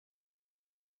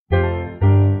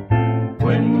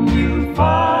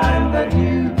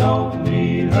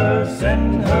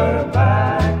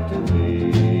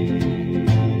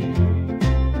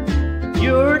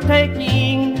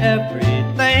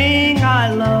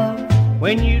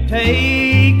when you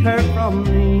take her from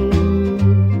me.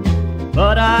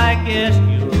 But I guess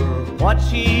you're what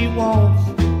she wants,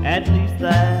 at least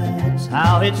that's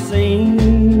how it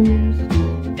seems.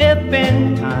 If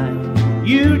in time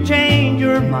you change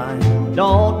your mind,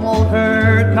 don't want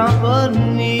her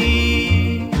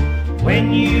company.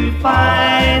 When you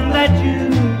find that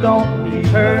you don't need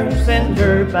her, send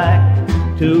her back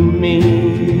to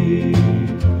me.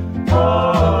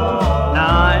 Now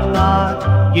I'm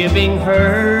not giving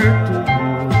her to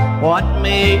you. What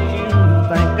made you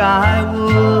think I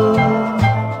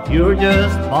would? You're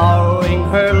just borrowing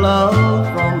her love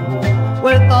from me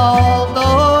with all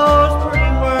those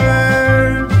pretty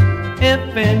words.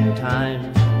 If in time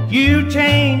you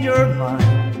change your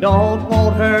mind, don't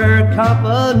want her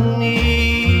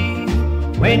company.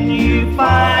 When you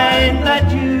find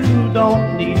that you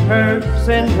don't need her,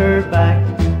 send her back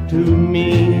to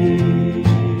me.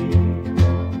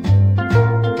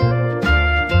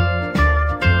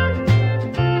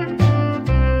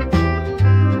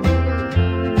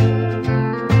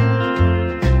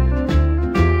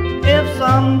 If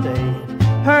someday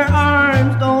her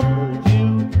arms don't hold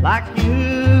you like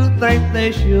you think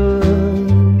they should,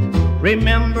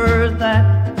 remember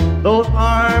that those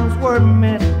arms were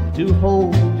meant to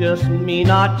hold just me,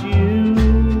 not you.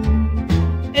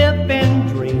 If in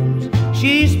dreams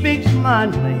she speaks my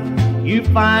name, you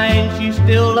find she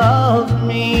still loves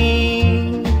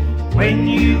me. When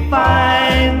you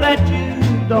find that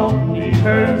you don't need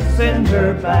her, send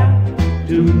her back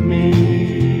to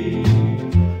me.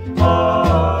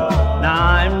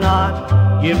 Now I'm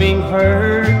not giving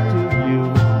her to you.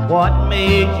 What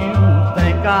made you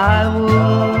think I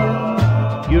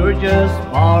would? You're just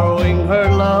borrowing her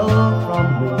love from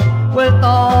me with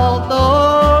all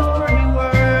those pretty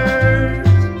words.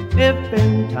 If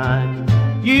in time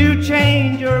you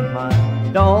change your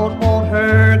mind, don't want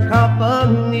her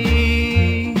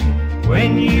company.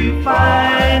 When you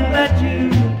find that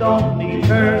you don't need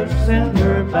her, send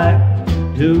her back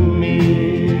to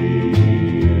me.